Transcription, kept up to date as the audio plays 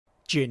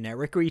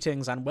Generic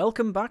greetings and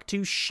welcome back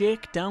to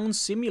Shakedown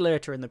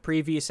Simulator. In the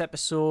previous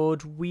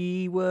episode,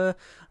 we were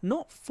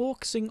not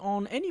focusing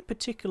on any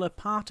particular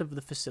part of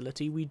the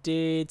facility. We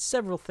did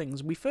several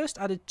things. We first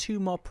added 2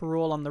 more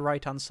parole on the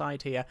right hand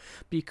side here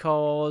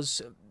because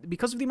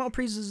of the amount of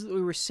prisoners that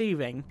we're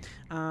receiving,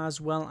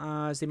 as well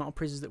as the amount of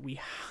prisoners that we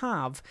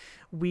have,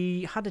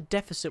 we had a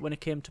deficit when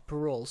it came to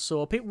parole.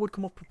 So people would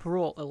come up with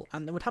parole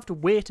and they would have to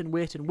wait and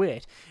wait and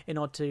wait in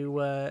order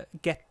to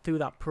get through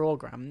that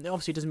program.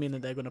 Obviously, it doesn't mean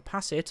that they're going to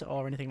pass it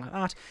or anything like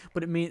that,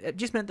 but it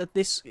just meant that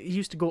this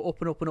used to go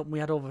up and up and up, and we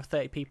had over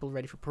 30 people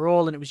ready for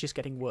parole, and it was just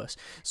getting worse.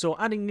 So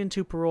adding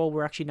into parole,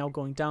 we're actually now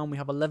going down. We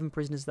have 11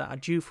 prisoners that are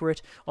due for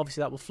it.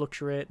 Obviously, that will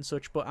fluctuate and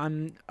such, but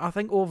I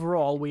think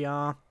overall we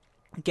are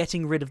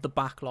getting rid of the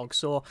backlog,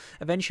 so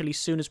eventually as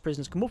soon as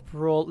prisoners come up for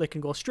parole, they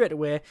can go straight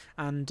away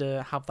and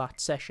have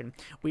that session.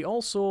 We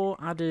also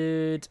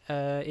added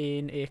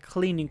in a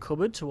cleaning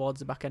cupboard towards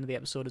the back end of the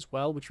episode as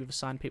well, which we've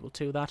assigned people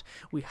to that.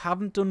 We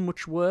haven't done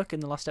much work in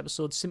the last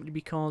episode simply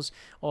because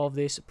of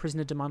this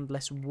prisoner demand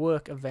less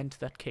work event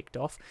that kicked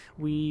off.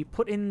 We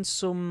put in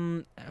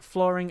some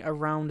flooring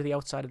around the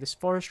outside of this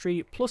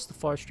forestry, plus the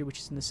forestry which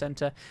is in the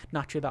centre.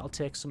 Naturally that'll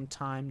take some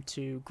time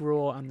to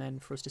grow and then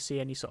for us to see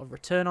any sort of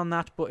return on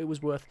that, but it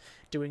was worth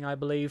doing, I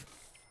believe.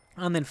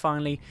 And then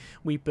finally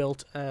we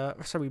built,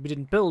 we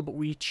didn't build, but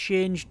we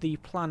changed the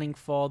planning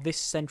for this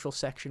central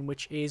section,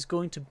 which is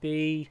going to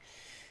be,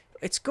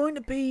 it's going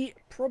to be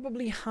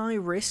probably high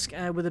risk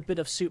with a bit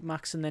of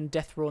Supermax and then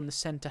death row in the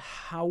centre.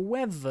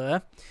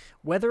 However,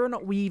 whether or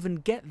not we even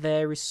get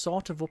there is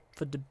sort of up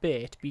for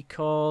debate,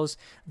 because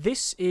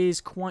this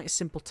is quite a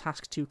simple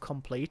task to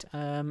complete.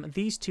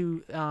 These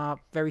two are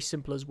very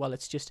simple as well.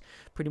 It's just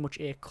pretty much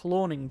a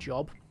cloning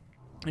job.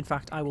 In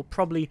fact, I will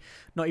probably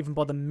not even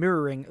bother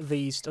mirroring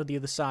these to the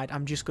other side.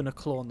 I'm just going to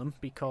clone them,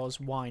 because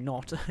why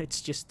not?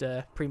 It's just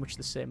pretty much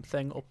the same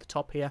thing up the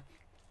top here.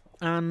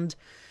 And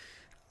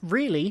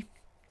really,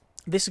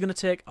 this is going to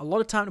take a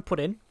lot of time to put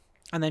in,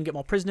 and then get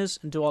more prisoners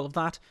and do all of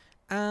that.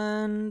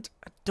 And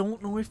I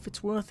don't know if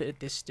it's worth it at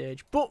this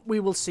stage, but we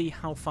will see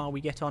how far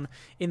we get on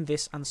in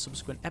this and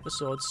subsequent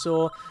episodes.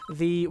 So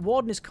the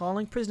warden is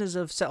calling. Prisoners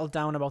have settled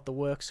down about the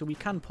work, so we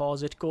can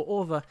pause it, go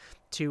over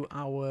to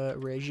our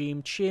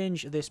regime,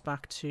 change this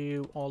back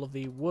to all of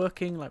the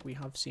working like we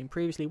have seen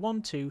previously.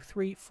 1, 2,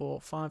 3,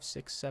 4, 5,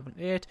 6, 7,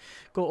 8.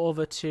 Go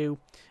over to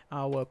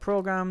our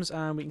programs,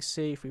 and we can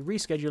see if we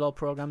reschedule all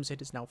programs, it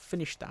has now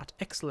finished that.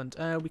 Excellent.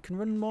 We can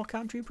run more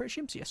canteen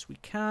operations. Yes, we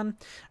can.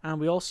 And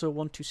we also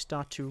want to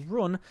start to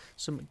run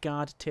some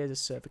guard taser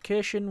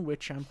certification,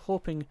 which I'm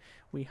hoping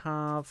we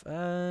have.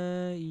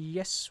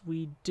 Yes,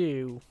 we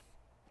do.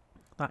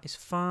 That is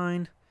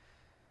fine.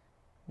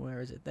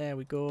 Where is it? There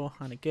we go.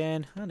 And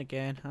again, and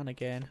again, and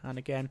again, and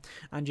again.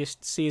 And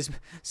just see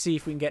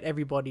if we can get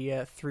everybody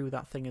through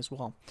that thing as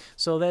well.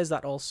 So there's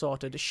that all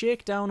sorted. A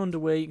shakedown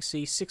underway. You can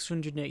see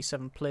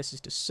 687 places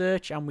to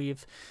search, and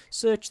we've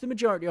searched the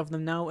majority of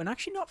them now, and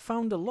actually not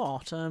found a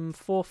lot.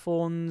 4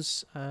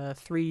 phones,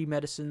 3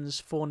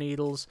 medicines, 4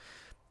 needles,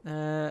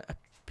 a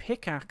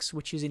pickaxe,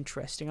 which is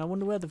interesting. I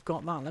wonder where they've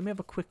got that. Let me have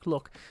a quick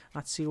look.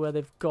 Let's see where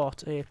they've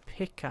got a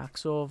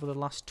pickaxe over the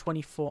last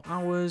 24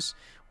 hours.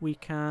 We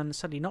can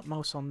sadly not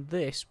mouse on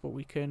this, but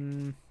we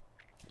can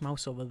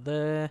mouse over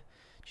there,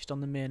 just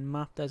on the main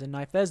map. There's a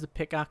knife. There's the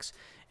pickaxe.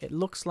 It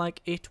looks like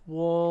it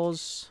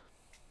was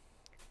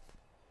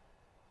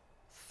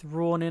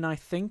thrown in, I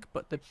think,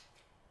 but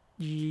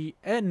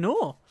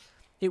no,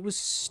 it was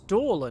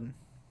stolen.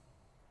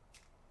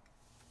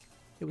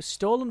 It was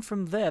stolen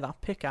from there,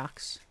 that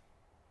pickaxe.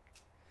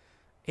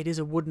 It is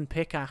a wooden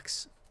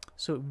pickaxe,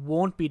 so it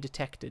won't be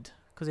detected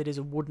because it is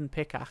a wooden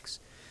pickaxe.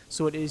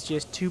 So it is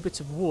just 2 bits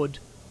of wood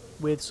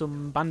with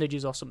some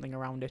bandages or something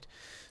around it.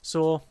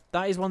 So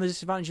that is one of the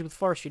disadvantages with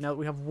forestry. Now that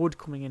we have wood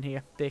coming in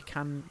here, they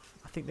can,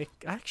 I think they,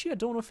 actually I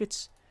don't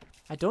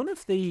know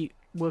if the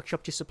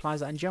workshop just supplies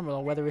that in general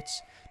or whether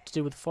it's to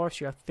do with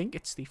forestry. I think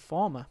it's the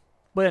former.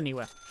 But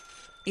anyway,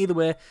 either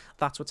way,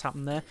 that's what's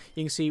happened there.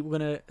 You can see we're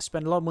going to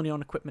spend a lot of money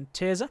on equipment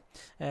taser.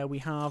 We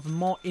have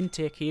more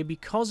intake here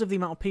because of the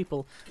amount of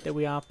people that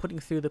we are putting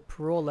through the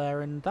parole there.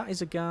 And that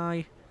is a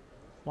guy.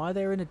 Why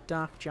they're in a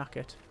dark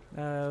jacket?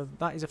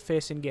 That is a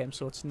face in game,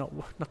 so it's not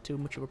too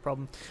much of a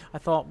problem. I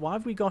thought, why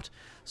have we got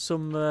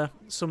some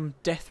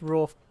death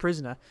row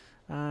prisoner?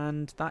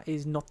 And that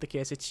is not the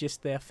case. It's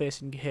just their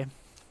face in game.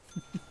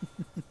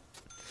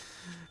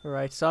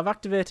 Right, so I've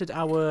activated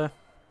our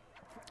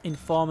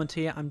informant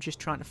here. I'm just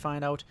trying to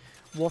find out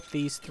what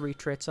these 3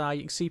 traits are.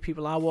 You can see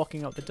people are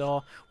walking out the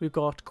door. We've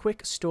got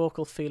quick,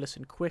 stoical, fearless,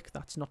 and quick.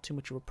 That's not too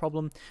much of a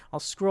problem. I'll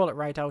scroll it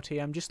right out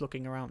here. I'm just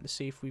looking around to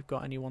see if we've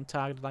got anyone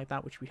targeted like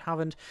that, which we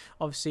haven't.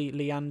 Obviously,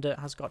 Leander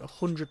has got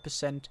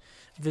 100%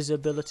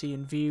 visibility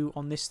and view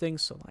on this thing,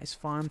 so that is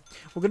fine.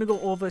 We're going to go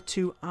over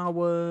to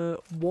our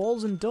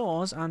walls and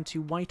doors and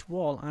to white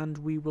wall, and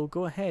we will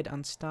go ahead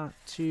and start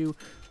to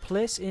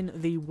place in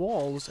the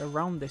walls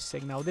around this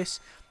thing. Now,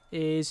 this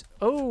is,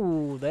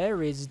 oh,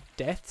 there is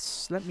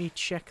deaths. Let me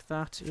check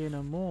that in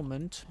a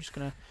moment. I'm just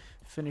going to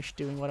finish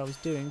doing what I was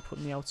doing,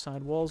 putting the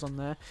outside walls on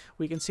there,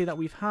 we can see that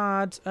we've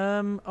had...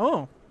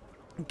 oh!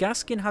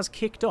 Gaskin has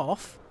kicked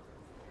off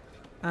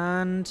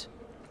and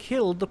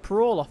killed the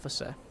parole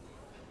officer.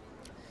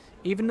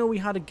 Even though we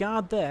had a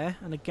guard there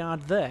and a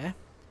guard there,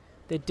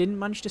 they didn't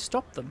manage to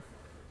stop them.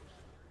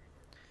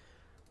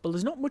 But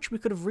there's not much we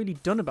could have really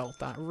done about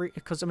that,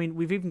 because, I mean,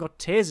 we've even got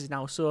tasers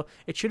now, so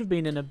it should have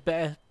been in a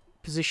better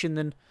position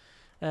than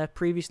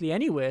previously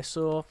anyway,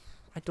 so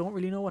I don't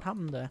really know what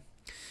happened there.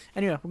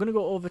 Anyway, we're going to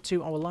go over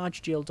to our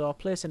large jail door,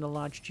 place in a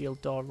large jail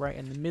door right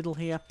in the middle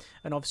here,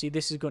 and obviously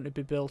this is going to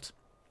be built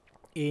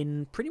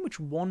in pretty much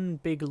one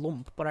big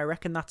lump, but I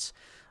reckon that's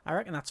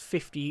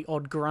 50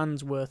 odd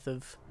grand's worth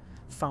of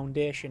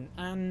foundation,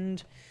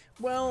 and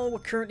well, we're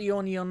currently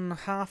only on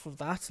half of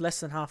that, less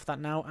than half of that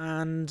now,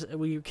 and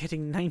we're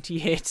getting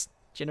 98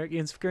 generic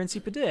units of currency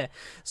per day,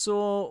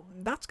 so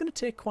that's going to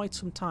take quite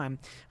some time.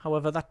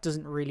 However, that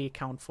doesn't really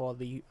account for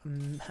the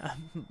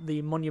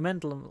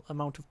monumental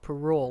amount of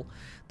parole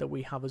that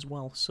we have as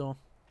well, so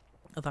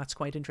that's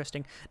quite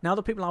interesting. Now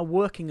that people are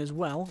working as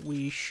well,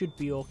 we should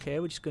be okay.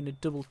 We're just going to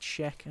double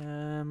check.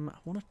 I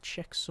want to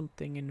check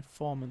something in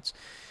informants.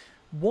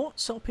 What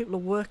sort of people are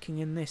working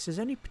in this? Is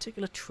there any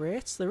particular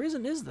traits? There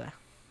isn't, is there?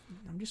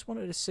 I'm just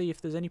wanting to see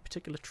if there's any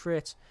particular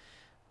traits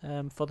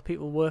for the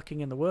people working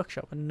in the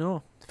workshop. And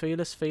no,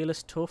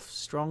 fearless, tough,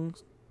 strong,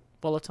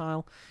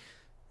 volatile.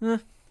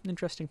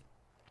 Interesting.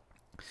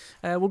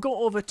 We'll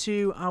go over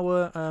to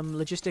our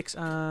logistics,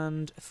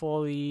 and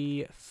for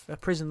the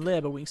prison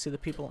labour, we can see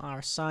that people are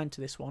assigned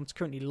to this one. It's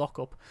currently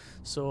lock-up,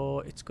 so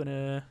it's going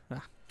to...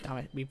 damn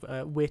it, we've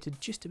waited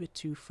just a bit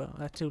too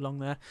long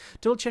there.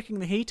 Double checking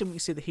the heat, and we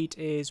can see the heat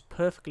is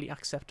perfectly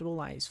acceptable.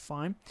 That is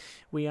fine.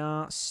 We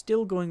are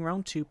still going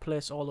around to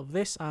place all of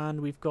this,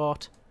 and we've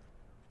got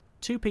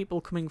 2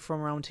 people coming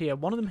from around here.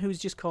 One of them who's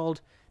just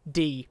called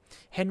D.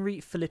 Henry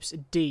Phillips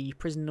D.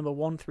 Prison number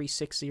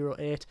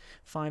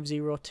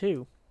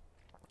 13608-502.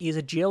 He is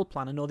a jail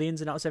planner, know the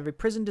ins and outs of every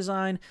prison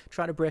design,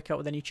 try to break out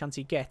with any chance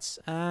he gets.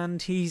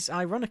 And he's,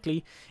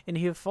 ironically, in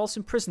here for false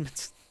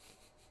imprisonment.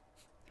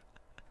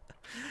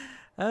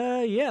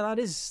 Yeah, that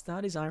is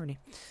irony.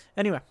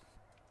 Anyway,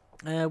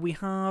 we do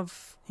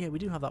have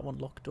that one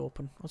locked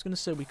open. I was going to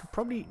say we could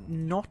probably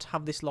not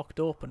have this locked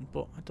open,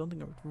 but I don't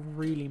think it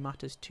really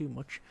matters too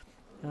much.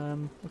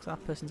 Looks like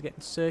that person's getting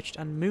searched,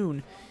 and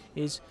Moon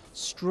is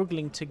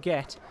struggling to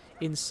get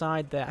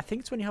inside there. I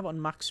think it's when you have it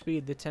on max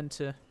speed, they tend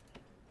to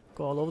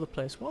go all over the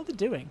place. What are they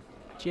doing?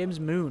 James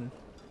Moon.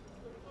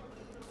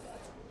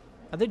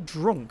 Are they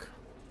drunk?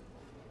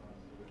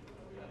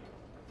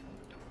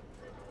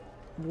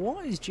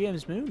 What is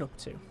James Moon up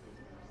to?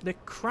 They're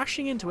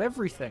crashing into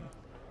everything.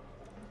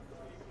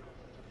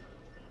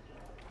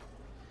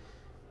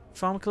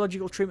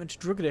 Pharmacological treatment to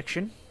drug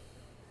addiction.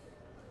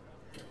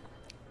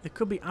 They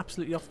could be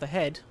absolutely off the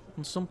head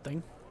on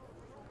something.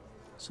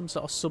 Some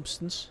sort of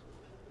substance.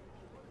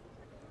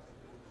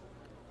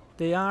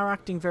 They are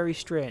acting very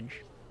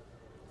strange.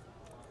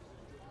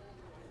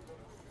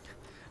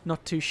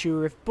 Not too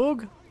sure if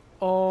bug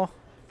or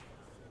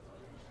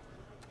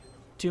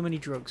too many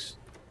drugs.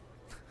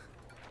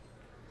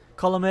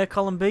 Column A,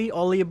 column B,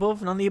 all the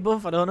above, none of the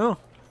above. I don't know.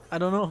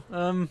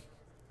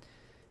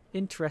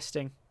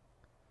 Interesting.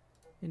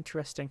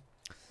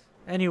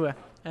 Anyway,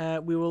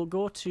 we will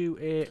go to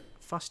a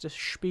faster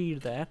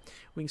speed there.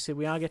 We can see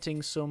we are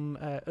getting some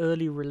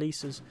early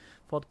releases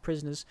for the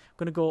prisoners. I'm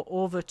going to go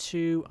over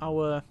to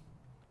our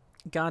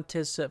guard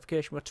test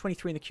certification. We're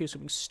 23 in the queue, so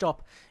we can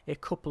stop a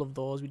couple of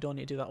those. We don't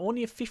need to do that.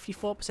 Only a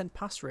 54%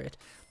 pass rate.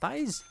 That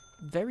is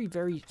very,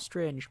 very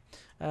strange.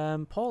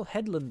 Paul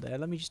Headland there.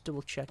 Let me just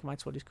double check. Might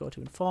as well just go to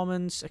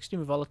informants.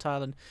 Extremely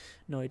volatile, and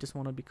no, he doesn't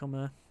want to become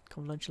a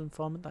confidential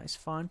informant. That is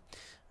fine.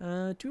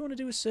 Do we want to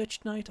do a search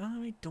tonight?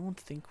 I don't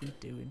think we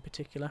do in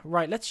particular.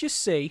 Right, let's just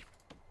see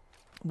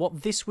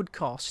what this would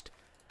cost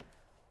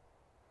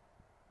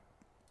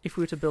if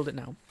we were to build it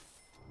now.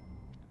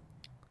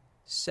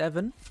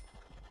 7,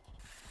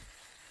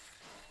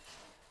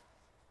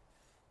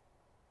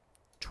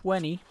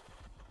 20,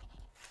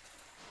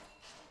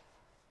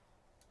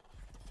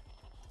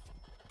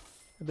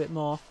 a bit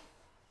more,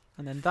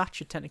 and then that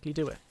should technically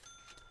do it.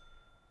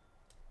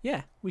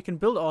 Yeah, we can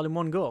build it all in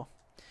one go.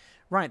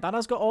 Right, that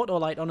has got auto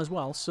light on as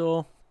well,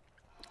 so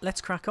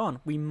let's crack on.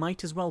 We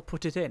might as well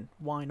put it in.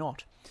 Why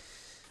not?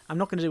 I'm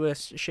not going to do a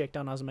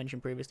shakedown as I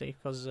mentioned previously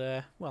because,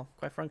 well,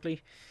 quite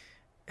frankly,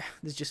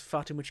 there's just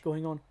far too much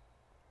going on.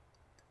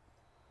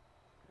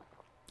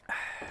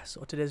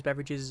 So today's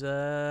beverage is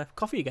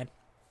coffee again,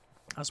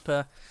 as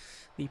per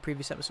the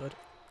previous episode.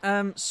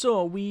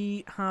 So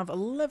we have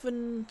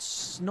 11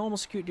 normal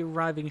security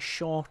arriving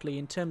shortly.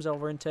 In terms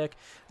of our intake,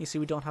 you see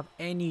we don't have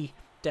any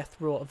death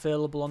row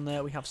available on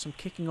there. We have some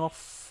kicking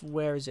off.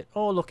 Where is it?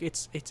 Oh, look,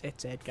 it's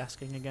Ed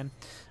Gasking again.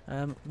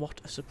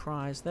 What a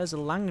surprise. There's a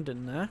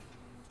Langdon there.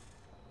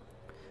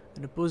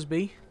 And a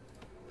Busby.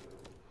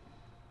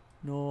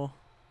 No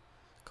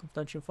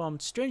confidential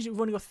informants. Strange that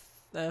we've only got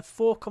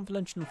 4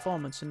 confidential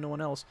informants and no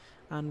one else.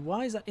 And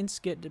why is that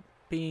instigator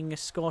being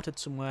escorted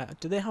somewhere?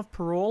 Do they have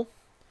parole?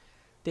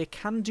 They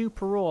can do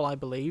parole, I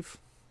believe,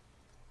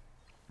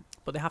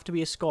 but they have to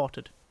be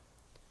escorted.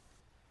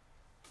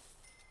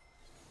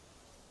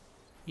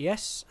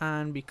 Yes,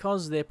 and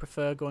because they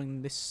prefer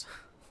going this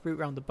route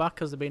round the back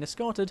because they're being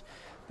escorted,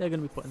 they're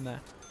going to be put in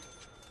there.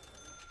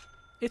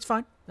 It's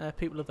fine.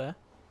 People are there.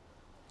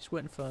 Just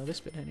waiting for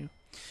this bit anyway.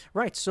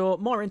 Right, so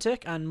more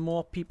intake and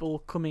more people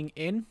coming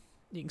in.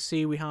 You can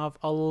see we have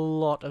a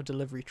lot of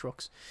delivery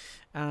trucks.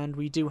 And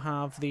we do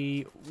have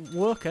the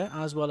worker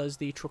as well as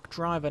the truck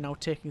driver now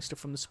taking stuff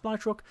from the supply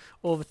truck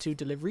over to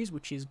deliveries,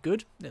 which is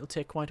good. It'll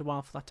take quite a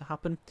while for that to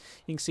happen.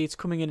 You can see it's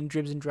coming in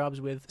dribs and drabs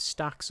with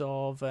stacks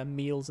of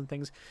meals and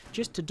things.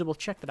 Just to double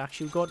check that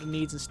actually we've got the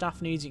needs and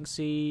staff needs. You can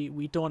see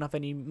we don't have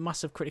any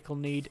massive critical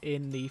need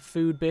in the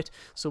food bit,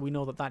 so we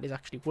know that that is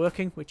actually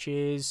working, which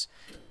is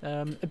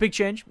a big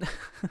change.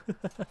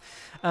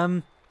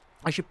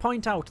 I should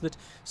point out that,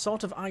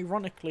 sort of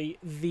ironically,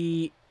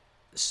 the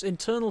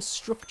internal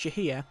structure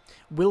here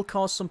will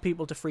cause some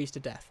people to freeze to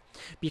death.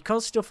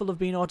 Because stuff will have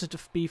been ordered to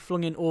be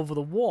flung in over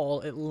the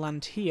wall, it'll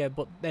land here,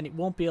 but then it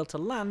won't be able to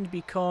land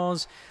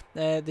because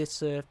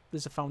there's a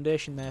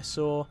foundation there.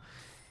 So,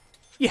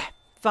 yeah,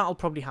 that'll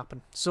probably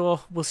happen.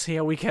 So, we'll see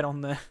how we get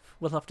on there.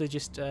 We'll have to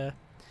just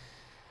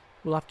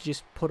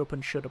put up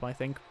and shut up, I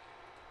think.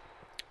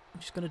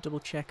 I'm just going to double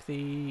check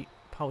the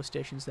power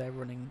stations there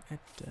running at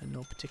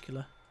no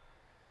particular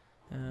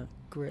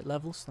great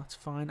levels. That's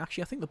fine.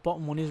 Actually, I think the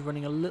bottom one is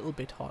running a little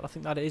bit hot. I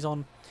think that is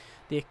on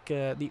the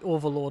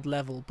overload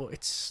level, but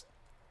it's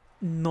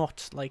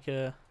not like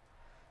a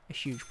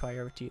huge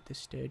priority at this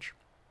stage.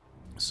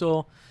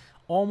 So,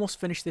 almost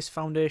finished this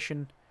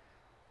foundation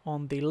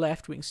on the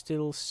left. We can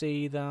still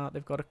see that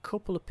they've got a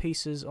couple of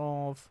pieces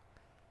of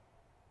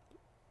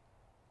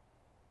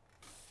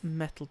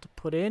metal to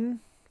put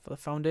in for the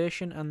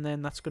foundation, and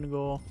then that's going to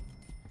go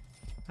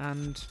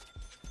and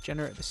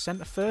generate the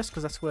centre first,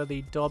 because that's where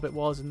the door bit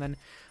was, and then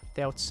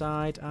the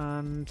outside.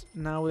 And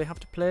now they have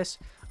to place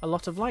a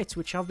lot of lights,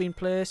 which have been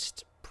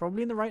placed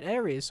probably in the right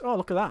areas. Oh,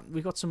 look at that.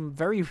 We've got some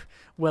very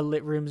well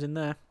lit rooms in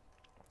there.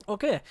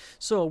 Okay,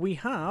 so we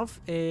have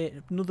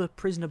another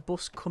prisoner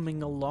bus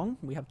coming along.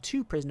 We have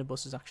two prisoner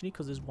buses, actually,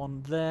 because there's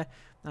one there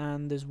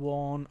and there's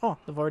one... Oh,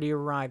 they've already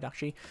arrived,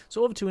 actually.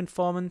 So over to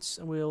informants,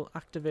 and we'll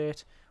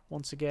activate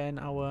once again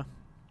our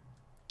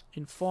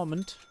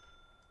informant.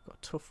 Got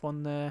a tough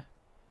one there.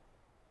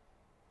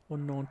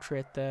 Unknown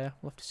trait there.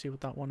 We'll have to see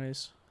what that one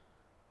is.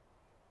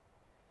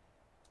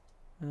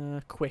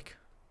 Quick.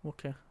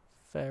 Okay.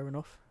 Fair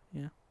enough.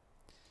 Yeah.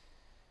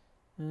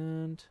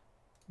 And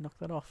knock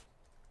that off.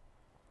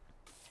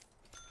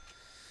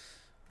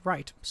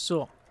 Right.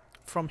 So,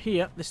 from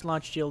here, this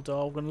large jail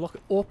door, we're going to lock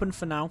it open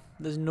for now.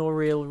 There's no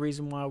real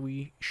reason why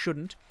we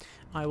shouldn't.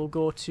 I will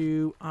go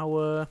to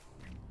our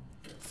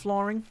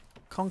flooring,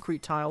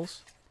 concrete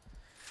tiles.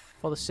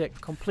 For the sake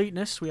of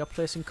completeness, we are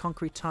placing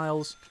concrete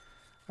tiles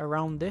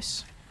around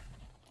this,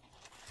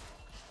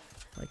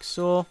 like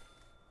so.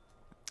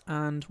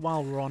 And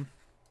while we're on,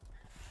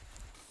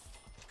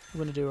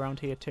 we're going to do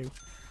around here too.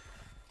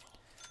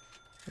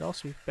 It'd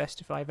also be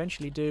best if I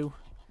eventually do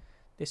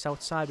this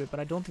outside bit, but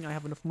I don't think I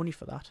have enough money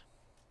for that.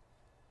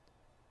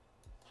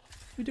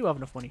 We do have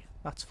enough money,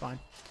 that's fine.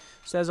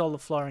 So there's all the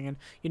flooring in.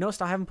 You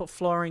noticed I haven't put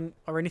flooring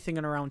or anything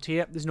in around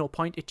here. There's no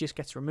point, it just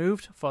gets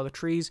removed for the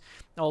trees.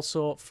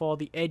 Also for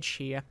the edge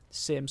here,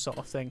 same sort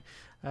of thing.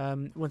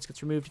 Once it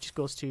gets removed, it just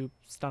goes to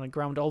standard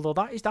ground. Although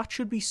that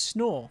should be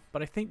snow,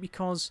 but I think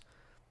because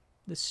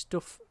the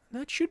stuff...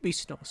 That should be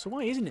snow, so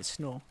why isn't it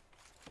snow?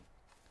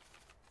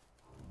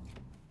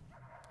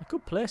 I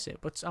could place it,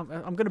 but I'm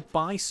going to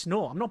buy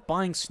snow. I'm not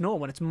buying snow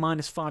when it's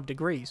 -5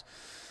 degrees.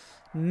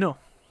 No.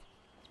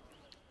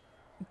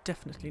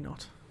 Definitely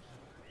not.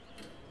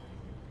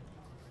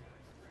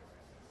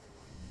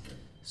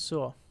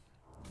 So,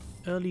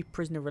 early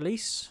prisoner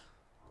release.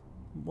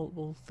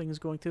 Multiple things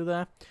going through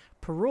there.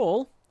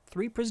 Parole.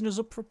 3 prisoners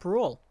up for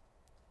parole.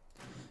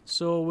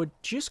 So, we're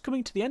just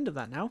coming to the end of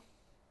that now,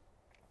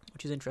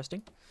 which is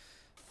interesting.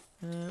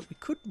 We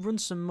could run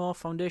some more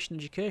foundation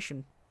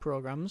education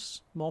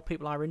programs. More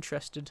people are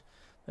interested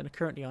than are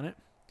currently on it.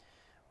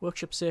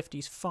 Workshop safety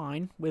is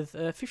fine, with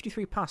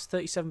 53 pass,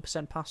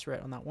 37% pass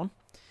rate on that one.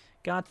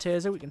 Guard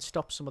taser, we can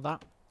stop some of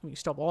that. We can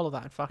stop all of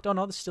that, in fact. Oh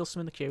no, there's still some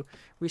in the queue.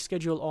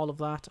 Reschedule all of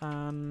that,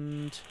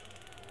 and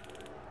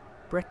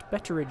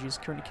Beverage is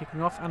currently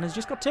kicking off and has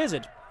just got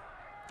tasered,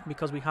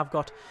 because we have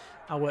got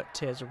our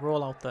taser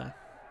rollout there.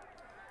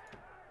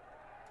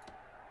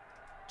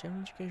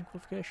 General education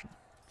qualification.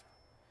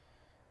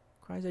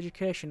 Requires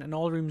education and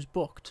all rooms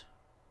booked.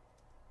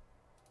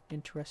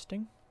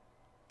 Interesting.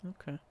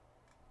 Okay.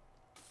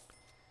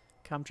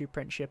 Camp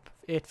apprenticeship.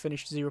 8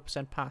 finished,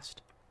 0%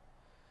 passed.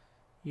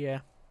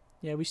 Yeah.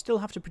 Yeah, we still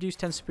have to produce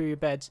 10 superior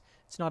beds.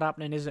 It's not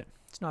happening, is it?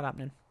 It's not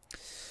happening.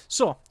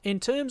 So, in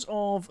terms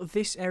of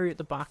this area at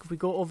the back, if we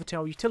go over to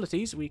our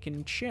utilities, we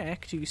can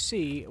check to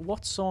see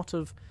what sort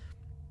of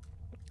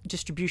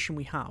distribution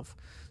we have.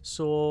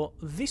 So,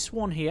 this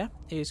one here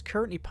is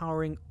currently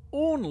powering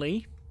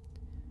only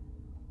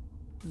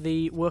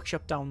the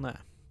workshop down there.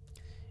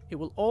 It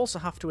will also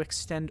have to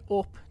extend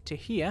up to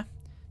here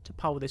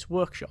to power this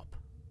workshop.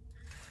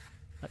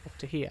 Like up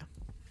to here.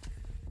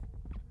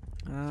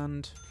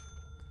 And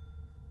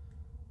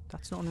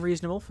that's not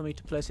unreasonable for me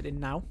to place it in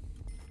now.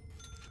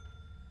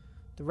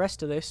 The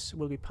rest of this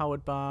will be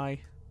powered by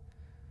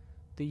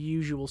the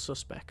usual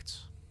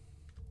suspects.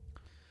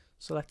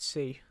 So let's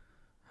see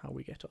how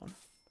we get on.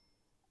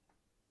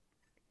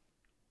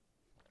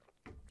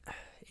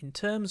 In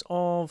terms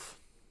of...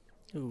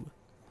 Ooh.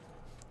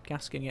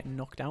 Gaskin getting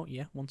knocked out,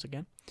 yeah, once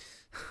again.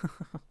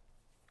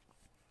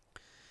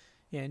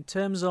 Yeah, in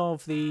terms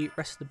of the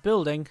rest of the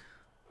building,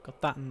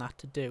 got that and that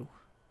to do.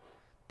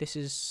 This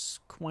is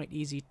quite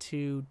easy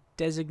to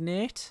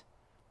designate.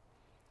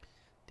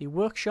 The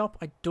workshop,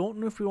 I don't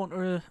know if we want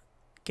to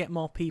get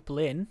more people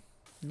in.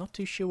 I'm not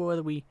too sure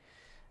whether we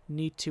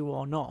need to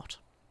or not.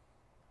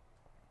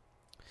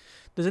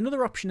 There's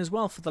another option as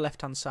well for the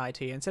left-hand side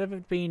here. Instead of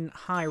it being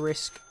high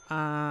risk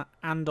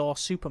and or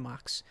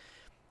supermax,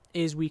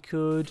 is we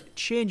could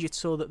change it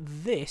so that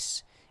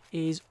this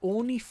is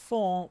only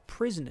for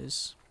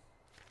prisoners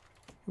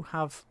who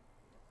have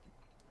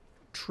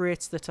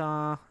traits that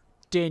are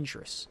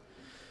dangerous.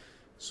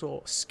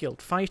 So,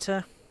 skilled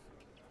fighter,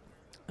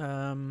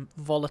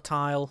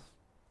 volatile,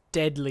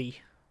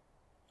 deadly,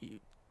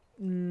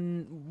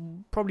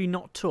 probably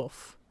not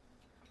tough,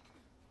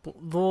 but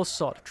those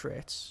sort of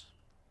traits.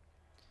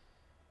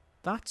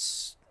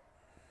 It's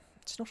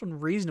not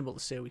unreasonable to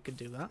say we could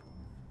do that.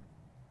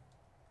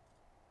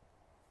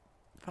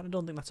 In fact, I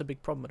don't think that's a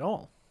big problem at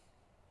all.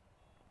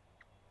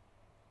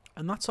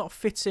 And that sort of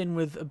fits in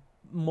with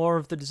more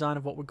of the design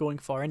of what we're going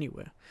for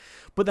anyway.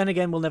 But then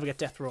again, we'll never get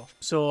death row.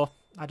 So,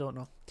 I don't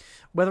know.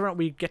 Whether or not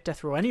we get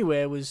death row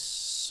anyway was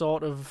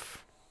sort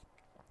of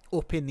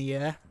up in the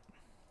air.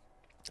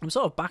 I'm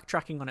sort of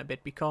backtracking on it a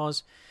bit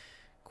because,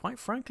 quite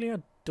frankly,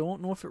 I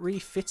don't know if it really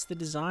fits the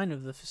design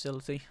of the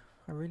facility.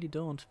 I really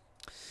don't.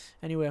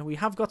 Anyway, we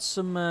have got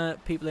some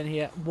people in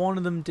here. One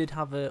of them did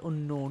have an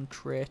unknown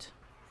trait.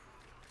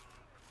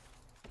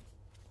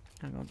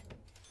 Hang on.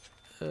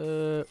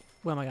 Where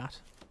am I at?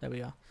 There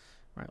we are.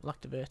 Right, we'll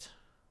activate.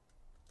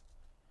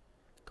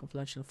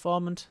 Confidential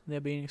informant.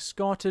 They're being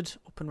escorted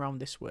up and around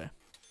this way.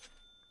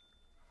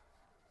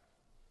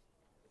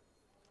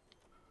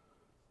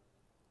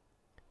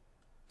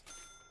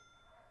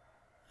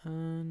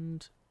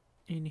 And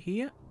in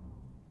here.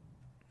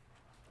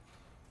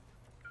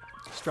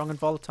 Strong and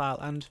volatile.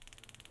 And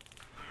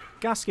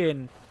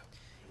Gaskin.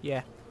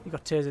 Yeah, you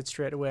got tasered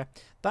straight away.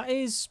 That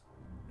is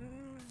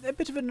a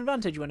bit of an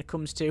advantage when it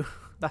comes to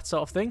that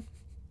sort of thing.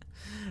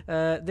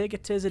 They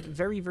get tasered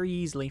very, very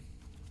easily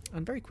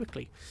and very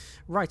quickly.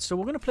 Right, so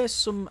we're going to place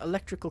some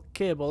electrical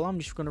cable. I'm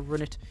just going to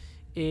run it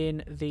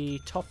in the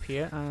top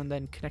here and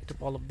then connect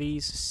up all of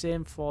these.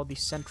 Same for the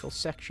central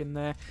section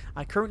there.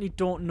 I currently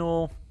don't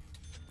know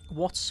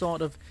what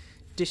sort of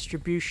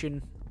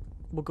distribution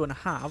we're going to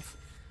have,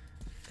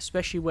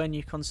 especially when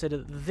you consider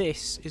that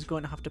this is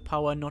going to have to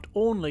power not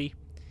only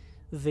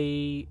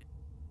the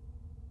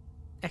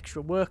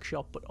extra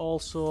workshop but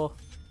also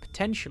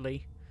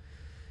potentially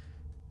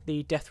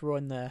the death row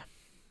in there.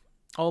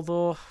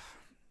 Although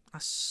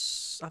I've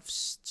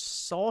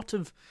sort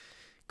of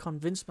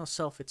convinced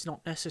myself it's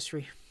not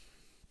necessary,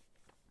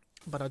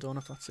 but I don't know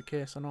if that's the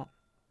case or not.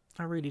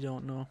 I really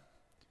don't know.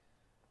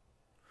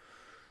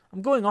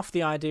 I'm going off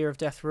the idea of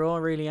death row, I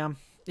really am.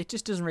 It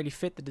just doesn't really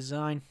fit the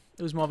design.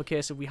 It was more of a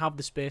case of we have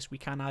the space, we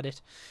can add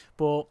it.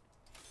 But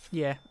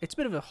yeah, it's a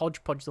bit of a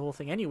hodgepodge, the whole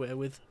thing anyway,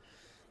 with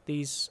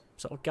these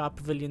sort of guard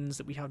pavilions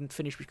that we haven't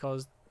finished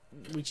because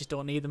we just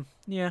don't need them.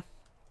 Yeah.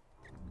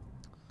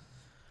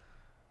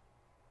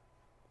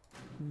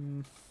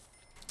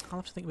 I'll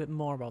have to think a bit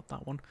more about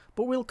that one.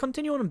 But we'll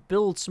continue on and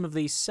build some of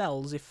these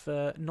cells if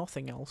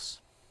nothing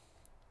else.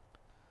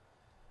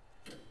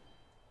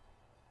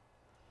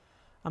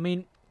 I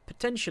mean,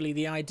 potentially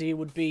the idea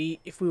would be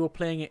if we were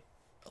playing it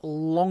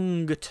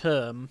longer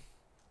term,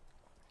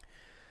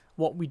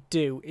 what we'd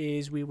do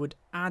is we would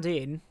add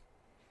in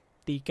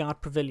the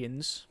guard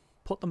pavilions,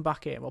 put them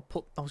back in. Well,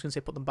 I was going to say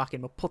put them back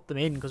in, but put them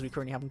in because we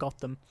currently haven't got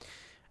them.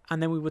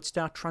 And then we would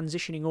start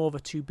transitioning over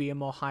to be a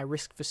more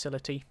high-risk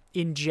facility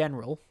in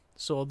general.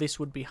 So this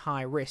would be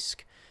high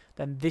risk.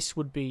 Then this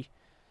would be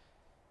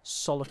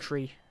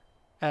solitary.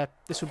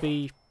 This would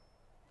be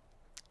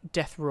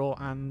death row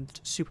and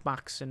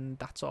supermax and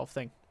that sort of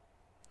thing.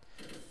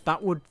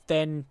 That would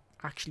then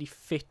actually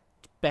fit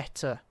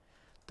better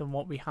than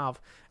what we have.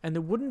 And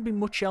there wouldn't be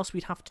much else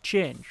we'd have to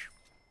change.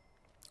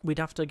 We'd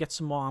have to get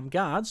some more armed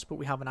guards, but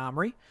we have an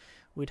armory.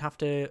 We'd have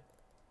to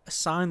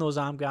assign those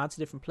armed guards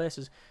to different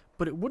places.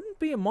 But it wouldn't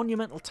be a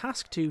monumental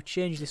task to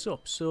change this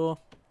up. So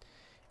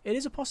it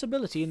is a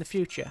possibility in the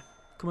future.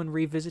 Come and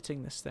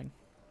revisiting this thing.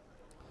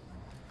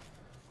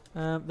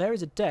 There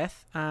is a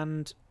death,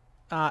 and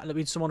that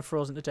means someone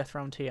frozen to death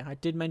around here. I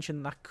did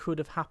mention that could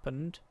have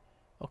happened,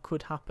 or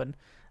could happen.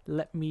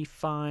 Let me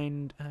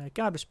find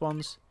guard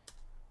response.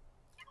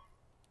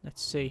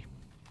 Let's see.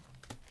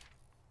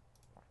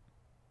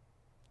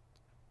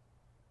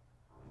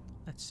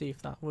 Let's see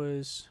if that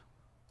was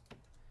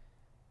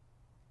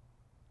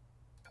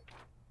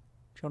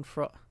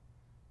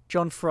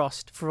John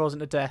Frost,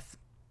 frozen to death.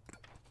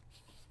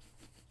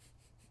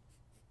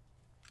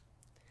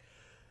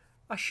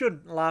 I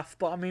shouldn't laugh,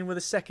 but I mean, with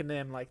a second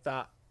name like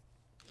that.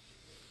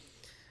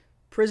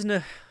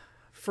 Prisoner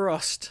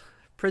Frost,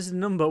 prisoner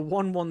number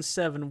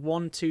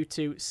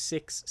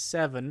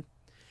 11712267,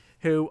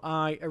 who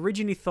I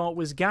originally thought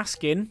was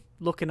Gaskin,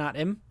 looking at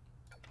him,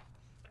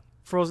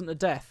 frozen to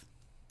death.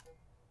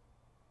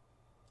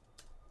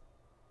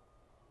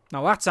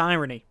 Now that's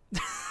irony.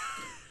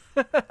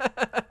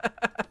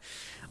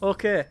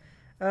 Okay.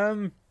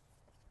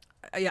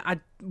 Yeah,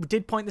 I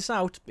did point this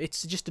out.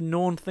 It's just a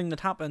known thing that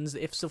happens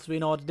if stuff's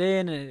being ordered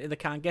in and they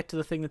can't get to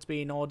the thing that's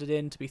being ordered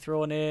in to be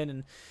thrown in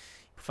and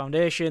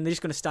foundation. They're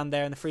just going to stand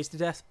there and they freeze to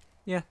death.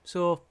 Yeah,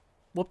 so,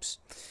 whoops.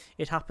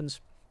 It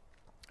happens.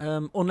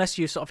 Unless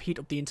you sort of heat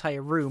up the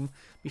entire room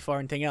before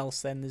anything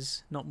else, then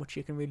there's not much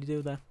you can really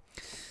do there.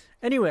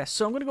 Anyway,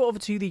 so I'm going to go over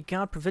to the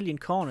guard pavilion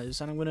corners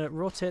and I'm going to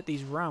rotate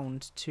these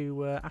round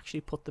to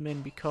actually put them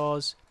in,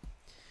 because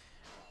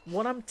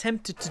what I'm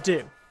tempted to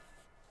do,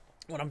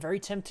 what I'm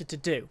very tempted to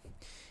do,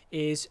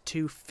 is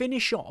to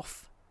finish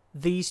off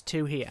these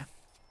two here,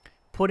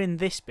 put in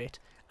this bit,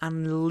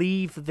 and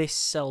leave this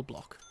cell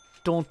block.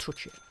 Don't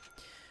touch it.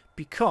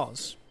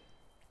 Because,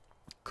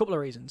 a couple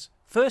of reasons.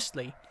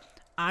 Firstly,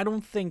 I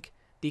don't think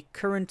the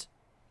current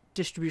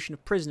distribution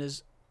of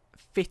prisoners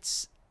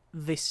fits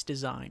this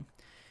design.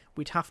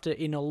 We'd have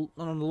to, on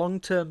a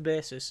long-term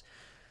basis,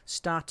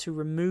 start to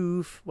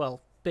remove,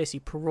 well, basically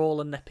parole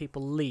and let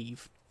people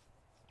leave.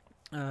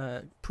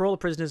 Parole the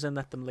prisoners and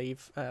let them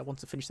leave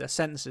once they finish their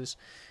sentences,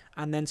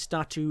 and then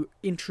start to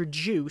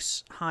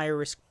introduce higher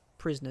risk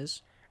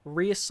prisoners,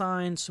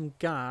 reassign some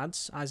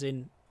guards, as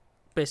in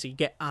basically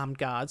get armed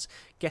guards,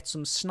 get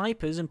some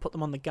snipers and put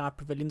them on the guard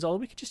pavilions, or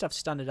we could just have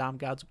standard armed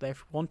guards up there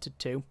if we wanted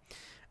to,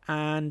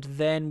 and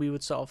then we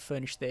would sort of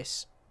furnish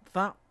this.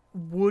 That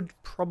would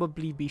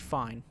probably be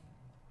fine,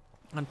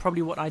 and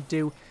probably what I'd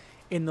do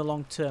in the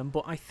long term,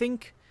 but I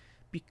think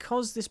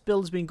because this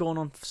build's been going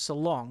on for so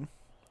long,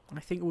 I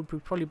think it would be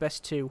probably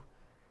best to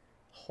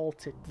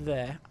halt it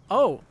there.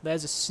 Oh,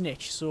 there's a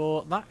snitch.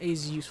 So that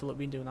is useful that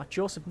we've been doing that.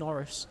 Joseph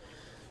Norris.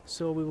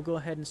 So we will go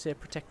ahead and say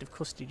protective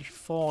custody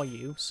for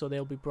you. So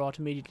they'll be brought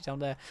immediately down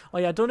there. Oh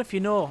yeah, I don't know if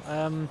you know.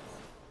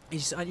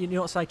 You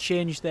notice I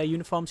changed their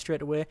uniform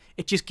straight away.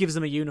 It just gives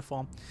them a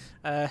uniform.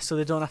 So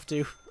they don't have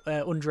to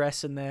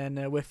undress and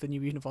then wait for the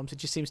new uniforms. It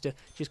just seems to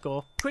just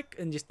go quick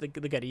and just they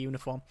get a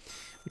uniform,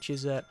 which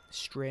is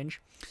strange.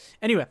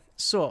 Anyway,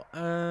 so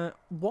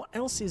what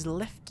else is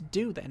left to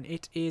do then?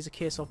 It is a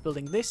case of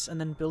building this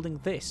and then building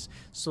this.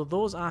 So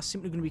those are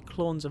simply going to be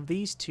clones of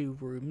these two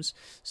rooms.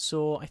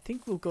 So I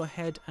think we'll go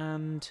ahead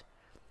and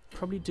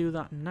probably do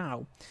that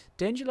now.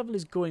 Danger level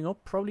is going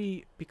up,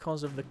 probably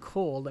because of the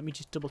coal. Let me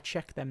just double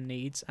check them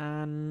needs.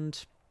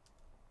 And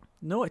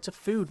no, it's a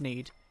food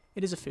need.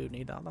 It is a food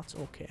need. That's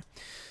okay.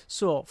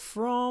 So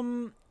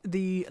from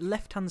the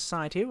left hand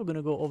side here, we're going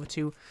to go over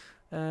to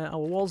our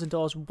walls and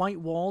doors. White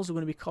walls, we're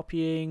going to be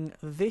copying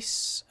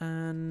this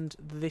and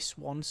this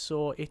one.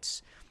 So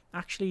it's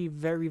actually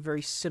very,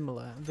 very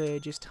similar. They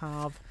just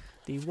have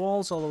the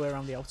walls all the way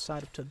around the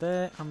outside up to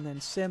there, and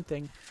then same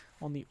thing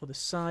on the other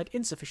side.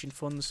 Insufficient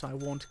funds, so I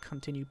won't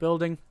continue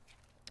building.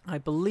 I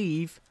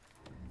believe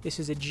this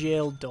is a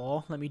jail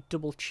door. Let me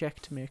double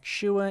check to make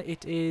sure.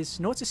 It is...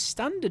 no, it's a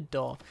standard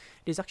door.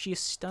 It is actually a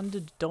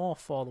standard door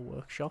for the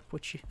workshop,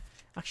 which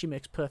actually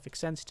makes perfect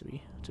sense to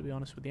be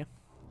honest with you.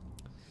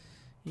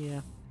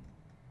 Yeah.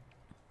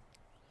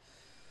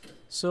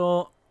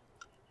 So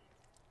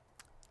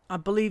I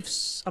believe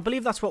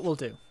that's what we'll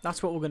do.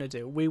 That's what we're going to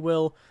do. We've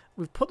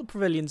put the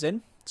pavilions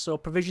in, so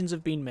provisions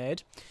have been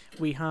made.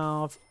 We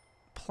have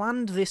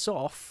planned this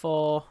off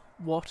for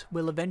what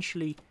will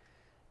eventually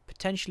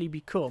potentially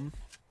become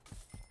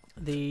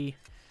the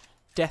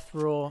death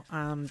row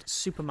and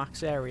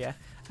supermax area,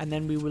 and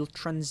then we will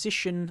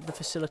transition the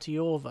facility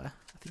over.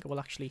 I think I will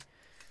actually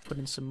put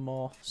in some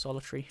more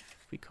solitary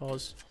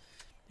because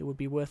it would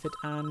be worth it.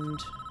 And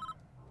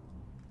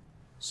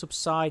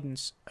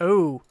subsidence.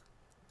 Oh,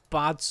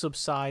 bad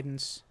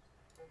subsidence.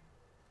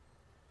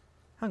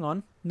 Hang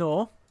on.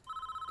 No.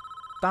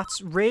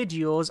 That's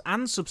radios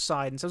and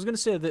subsidence. I was going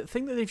to say, the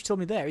thing that they've told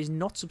me there is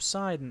not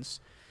subsidence.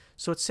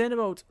 So it's saying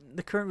about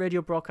the current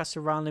radio broadcasts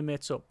around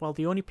limits up. Well,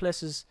 the only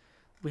places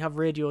we have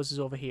radios is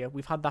over here.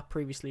 We've had that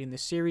previously in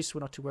this series, so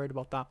we're not too worried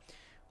about that.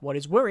 What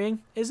is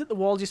worrying is that the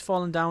wall just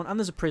fallen down and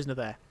there's a prisoner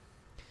there.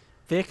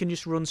 They can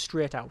just run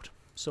straight out.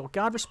 So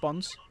guard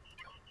response.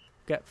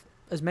 Get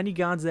as many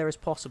guards there as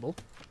possible.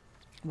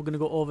 We're going to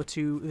go over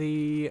to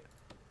the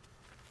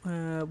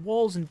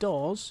walls and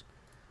doors.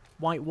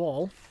 White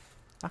wall.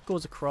 That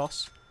goes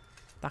across.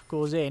 That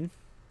goes in.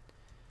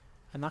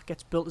 And that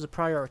gets built as a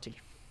priority.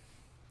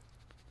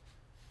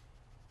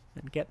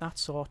 And get that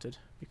sorted.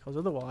 Because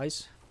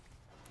otherwise,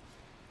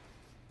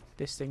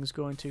 this thing's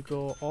going to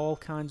go all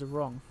kinds of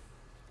wrong.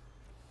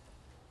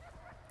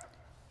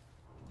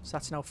 So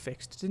that's now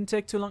fixed. It didn't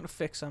take too long to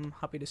fix, I'm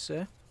happy to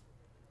say.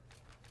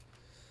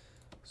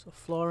 So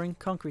flooring,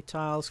 concrete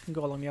tiles can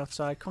go along the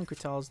outside.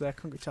 Concrete tiles there,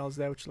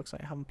 which looks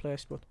like I haven't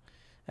placed, but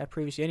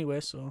previously anyway,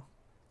 so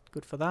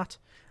good for that.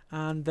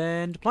 And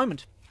then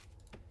deployment.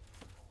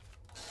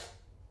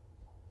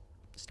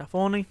 Staff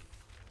only.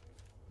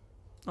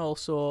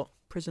 Also,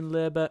 prison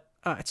labour.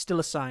 Ah, it's still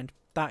assigned.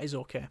 That is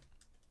okay.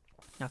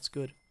 That's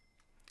good.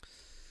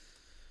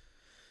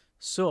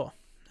 So,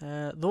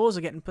 those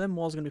are getting... Them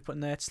walls are going to be put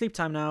in there. It's sleep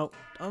time now.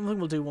 I don't think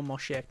we'll do one more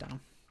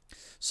shakedown.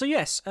 So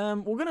yes,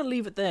 we're going to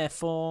leave it there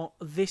for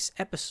this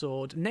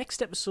episode.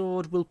 Next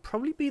episode will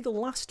probably be the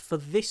last for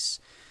this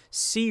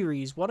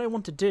series. What I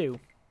want to do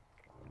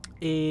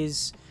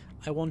is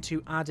I want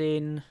to add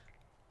in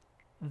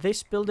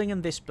this building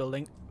and this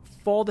building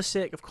for the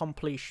sake of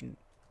completion,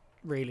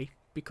 really,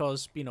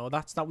 because, you know,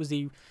 that was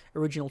the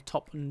original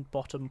top and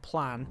bottom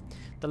plan.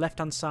 The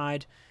left-hand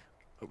side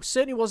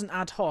certainly wasn't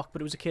ad hoc,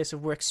 but it was a case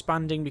of we're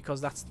expanding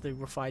because that's the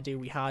rough idea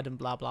we had and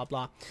blah, blah,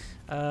 blah.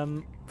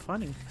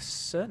 Finding a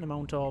certain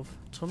amount of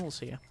tunnels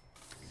here.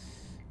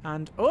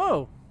 And,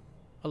 oh!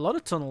 A lot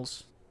of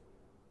tunnels.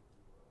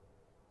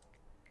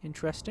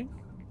 Interesting.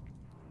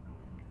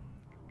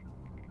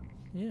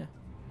 Yeah.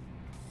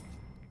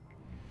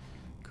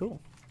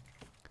 Cool.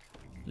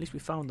 At least we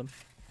found them.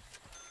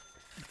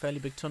 A fairly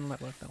big tunnel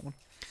network, that one.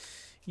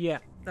 Yeah,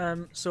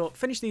 so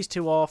finish these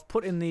two off,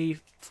 put in the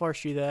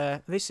forestry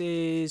there. This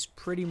is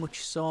pretty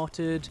much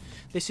sorted.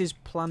 This is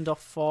planned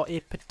off for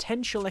a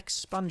potential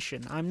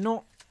expansion. I'm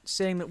not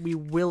saying that we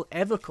will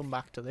ever come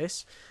back to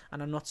this,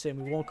 and I'm not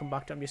saying we won't come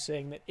back to it. I'm just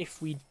saying that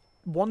if we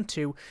want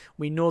to,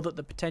 we know that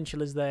the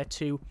potential is there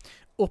to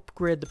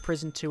upgrade the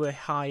prison to a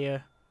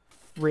higher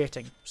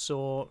rating.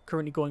 So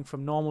currently going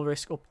from normal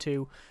risk up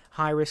to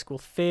high risk, we'll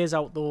phase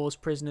out those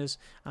prisoners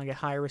and get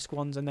higher risk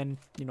ones, and then,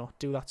 you know,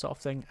 do that sort of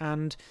thing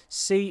and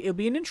see. It'll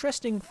be an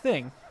interesting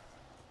thing.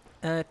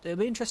 It'll be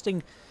an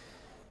interesting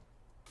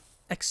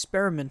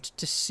experiment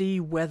to see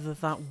whether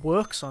that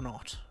works or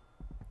not,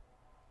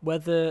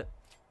 whether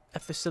a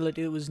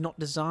facility that was not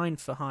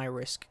designed for high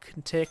risk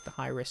can take the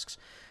high risks.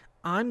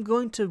 I'm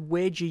going to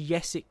wager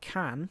yes it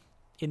can.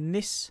 In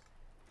this,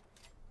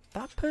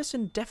 that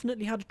person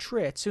definitely had a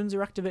trait. As soon as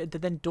they're activated, they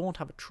then don't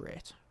have a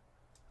trait.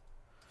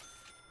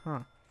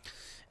 Huh.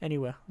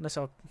 Anyway, unless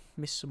I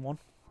missed someone.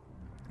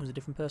 It was a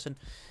different person.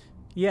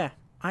 Yeah,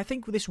 I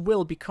think this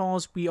will,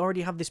 because we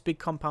already have this big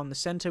compound in the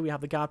centre. We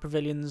have the guard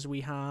pavilions.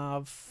 We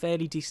have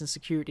fairly decent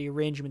security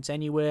arrangements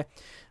anyway.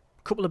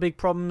 Couple of big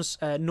problems: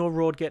 no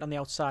road gate on the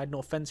outside,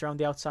 no fence around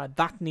the outside.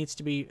 That needs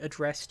to be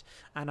addressed,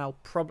 and I'll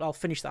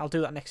finish that. I'll do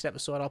that next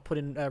episode. I'll put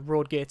in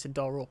road gates and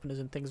door openers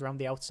and things around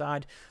the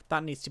outside.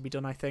 That needs to be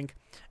done, I think.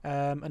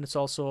 And it's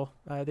also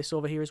this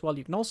over here as well.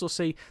 You can also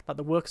see that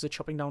the workers are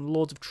chopping down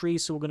loads of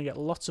trees, so we're going to get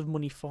lots of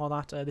money for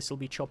that. This will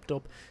be chopped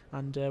up,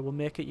 and we'll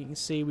make it. You can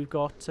see we've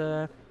got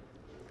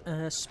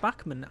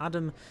Spackman,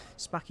 Adam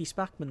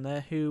Spackman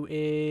there, who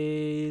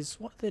is...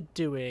 What they're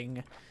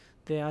doing...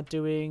 They are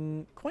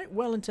doing quite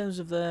well in terms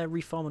of their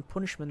reform and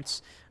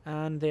punishments,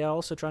 and they are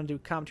also trying to do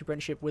carpentry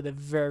apprenticeship with a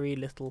very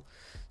little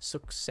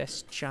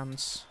success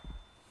chance.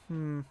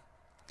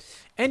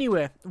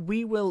 Anyway,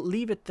 we will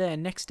leave it there.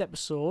 Next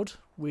episode,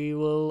 we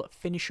will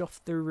finish off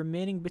the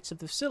remaining bits of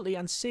the facility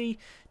and see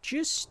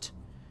just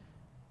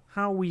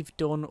how we've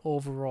done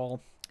overall.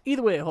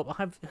 Either way,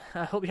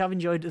 I hope you have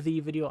enjoyed the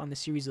video on the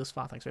series thus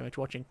far. Thanks very much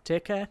for watching.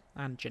 Take care,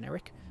 and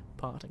generic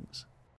partings.